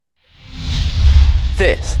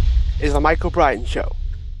This is the Michael Bryan Show.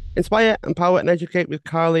 Inspire, empower, and educate with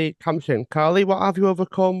Carly Campson. Carly, what have you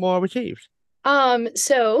overcome or achieved?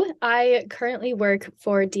 So I currently work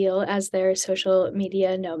for Deal as their social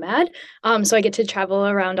media nomad. So I get to travel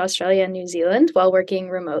around Australia and New Zealand while working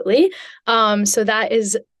remotely. So that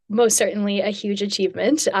is most certainly a huge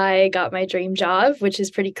achievement. I got my dream job, which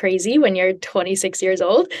is pretty crazy when you're 26 years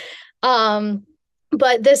old. Um,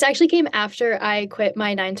 but this actually came after I quit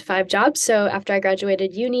my 9 to 5 job. So after I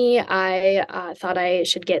graduated uni, I thought I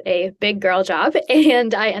should get a big girl job,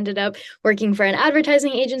 and I ended up working for an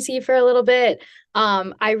advertising agency for a little bit.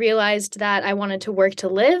 I realized that I wanted to work to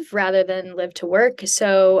live rather than live to work.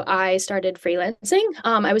 So I started freelancing.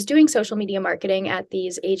 I was doing social media marketing at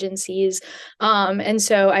these agencies. And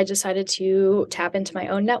so I decided to tap into my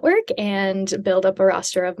own network and build up a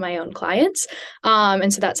roster of my own clients.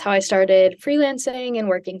 And so that's how I started freelancing and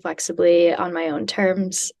working flexibly on my own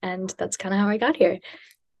terms. And that's kind of how I got here.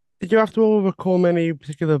 Did you have to overcome any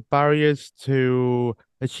particular barriers to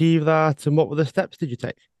achieve that? And what were the steps did you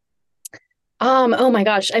take? Oh my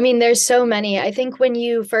gosh. I mean, there's so many. I think when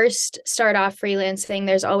you first start off freelancing,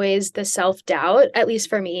 there's always the self-doubt, at least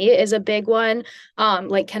for me, is a big one.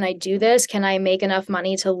 Like, can I do this? Can I make enough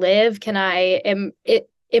money to live? Am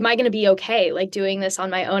I going to be okay like doing this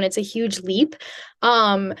on my own? It's a huge leap.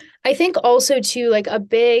 Um, I think also too, like a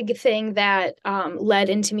big thing that led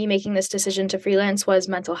into me making this decision to freelance was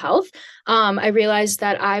mental health. I realized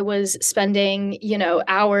that I was spending,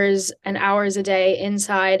 hours and hours a day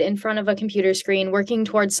inside in front of a computer screen working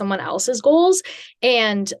towards someone else's goals.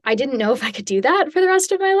 And I didn't know if I could do that for the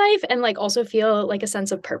rest of my life and like also feel like a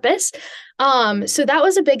sense of purpose. So that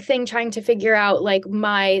was a big thing trying to figure out like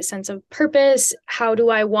my sense of purpose. How do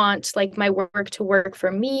I want like my work to work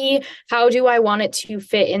for me? How do I want it to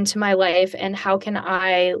fit into my life? And how can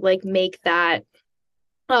I like make that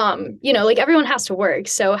like everyone has to work.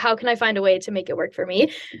 So how can I find a way to make it work for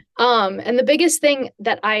me? And the biggest thing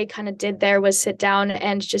that I kind of did there was sit down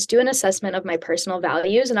and just do an assessment of my personal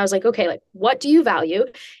values. And I was like, okay, like what do you value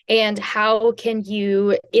and how can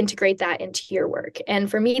you integrate that into your work? And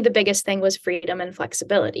for me, the biggest thing was freedom and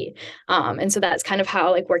flexibility. And so that's kind of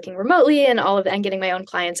how like working remotely and all of that and getting my own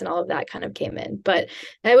clients and all of that kind of came in. But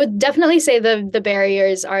I would definitely say the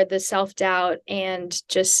barriers are the self-doubt and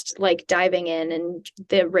just like diving in and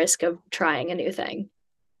the risk of trying a new thing.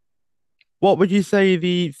 What would you say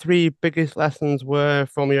the three biggest lessons were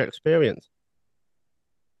from your experience?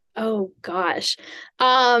 Oh gosh.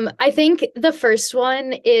 I think the first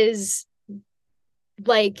one is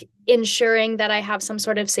like ensuring that I have some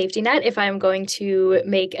sort of safety net if I'm going to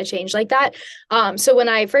make a change like that. So when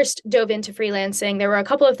I first dove into freelancing, there were a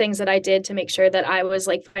couple of things that I did to make sure that I was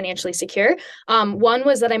like financially secure. One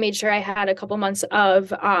was that I made sure I had a couple months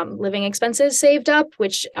of living expenses saved up,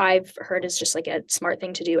 which I've heard is just like a smart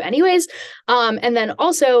thing to do anyways. And then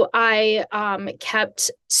also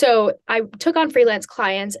so I took on freelance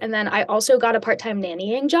clients and then I also got a part-time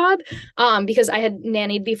nannying job because I had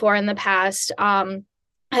nannied before in the past.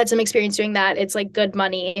 I had some experience doing that. It's like good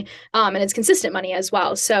money, and it's consistent money as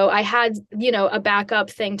well. So I had, a backup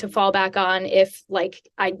thing to fall back on if like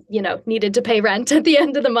I, needed to pay rent at the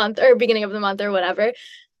end of the month or beginning of the month or whatever.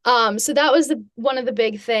 So that was one of the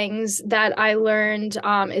big things that I learned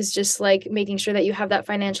is just like making sure that you have that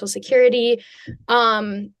financial security.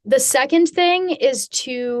 The second thing is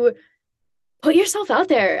to put yourself out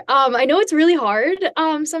there. I know it's really hard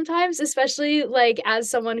sometimes, especially like as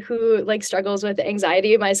someone who like struggles with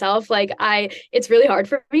anxiety myself. It's really hard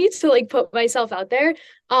for me to like put myself out there.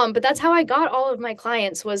 But that's how I got all of my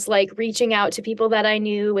clients was like reaching out to people that I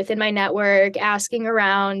knew within my network, asking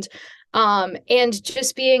around, and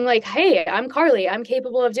just being like, hey, I'm Carly, I'm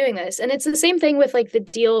capable of doing this. And it's the same thing with like the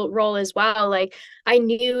deal role as well. Like I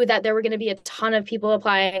knew that there were going to be a ton of people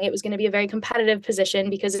applying. It was going to be a very competitive position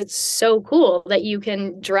because it's so cool that you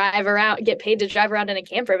can drive around, get paid to drive around in a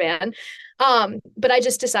camper van. But I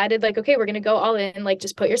just decided like, okay, we're gonna go all in, like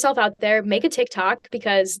just put yourself out there, make a TikTok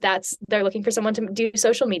because they're looking for someone to do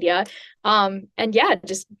social media. And yeah,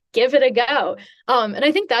 just give it a go. And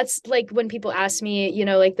I think that's like when people ask me,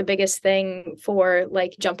 like the biggest thing for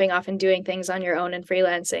like jumping off and doing things on your own and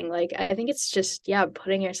freelancing, like I think it's just, yeah,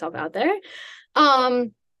 putting yourself out there.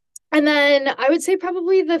 Um, and then I would say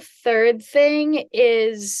probably the third thing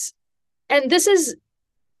is, and this is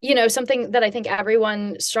something that I think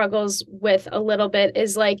everyone struggles with a little bit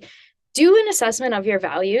is like do an assessment of your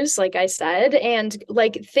values, like I said, and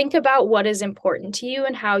like think about what is important to you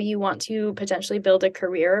and how you want to potentially build a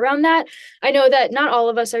career around that. I know that not all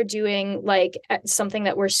of us are doing like something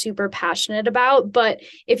that we're super passionate about, but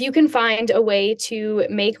if you can find a way to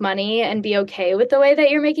make money and be okay with the way that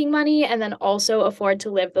you're making money and then also afford to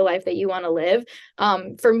live the life that you want to live,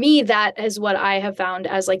 for me, that is what I have found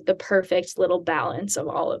as like the perfect little balance of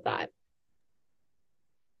all of that.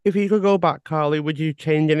 If you could go back, Carly, would you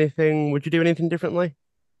change anything? Would you do anything differently?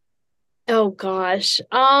 Oh gosh.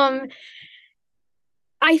 I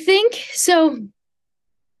think so.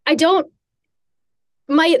 I don't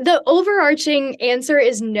my the overarching answer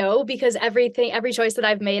is no, because every choice that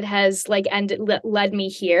I've made has like led me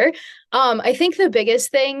here. I think the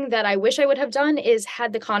biggest thing that I wish I would have done is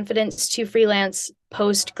had the confidence to freelance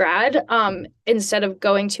post grad, instead of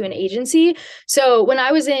going to an agency. So when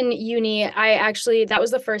I was in uni, I actually that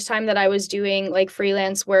was the first time that I was doing like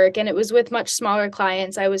freelance work, and it was with much smaller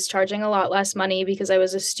clients. I was charging a lot less money because I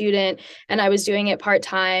was a student and I was doing it part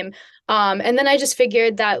time. And then I just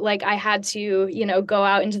figured that like I had to, go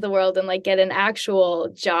out into the world and like get an actual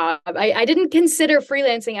job. I didn't consider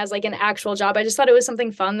freelancing as like an actual job. I just thought it was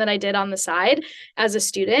something fun that I did on the side as a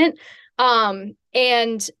student. But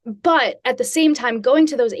at the same time, going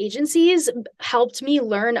to those agencies helped me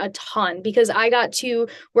learn a ton because I got to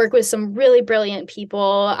work with some really brilliant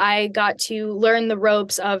people. I got to learn the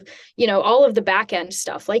ropes of, all of the back end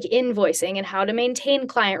stuff like invoicing and how to maintain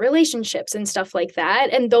client relationships and stuff like that.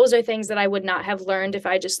 And those are things that I would not have learned if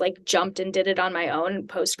I just like jumped and did it on my own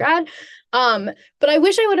post grad. But I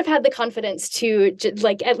wish I would have had the confidence to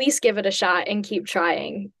like at least give it a shot and keep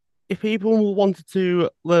trying. If people wanted to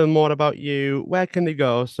learn more about you, where can they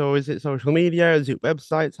go? So is it social media? Is it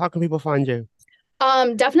websites? How can people find you?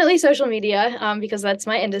 Definitely social media, because that's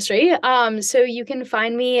my industry. So you can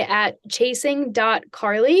find me at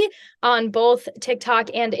chasing.carly on both TikTok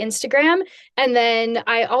and Instagram. And then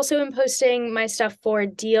I also am posting my stuff for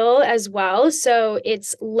Deal as well. So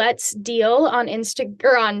it's Let's Deal on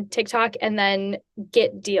on TikTok and then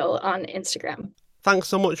Get Deal on Instagram. Thanks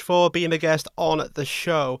so much for being a guest on the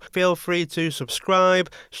show. Feel free to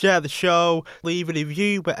subscribe, share the show, leave a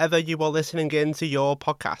review wherever you are listening into your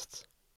podcasts.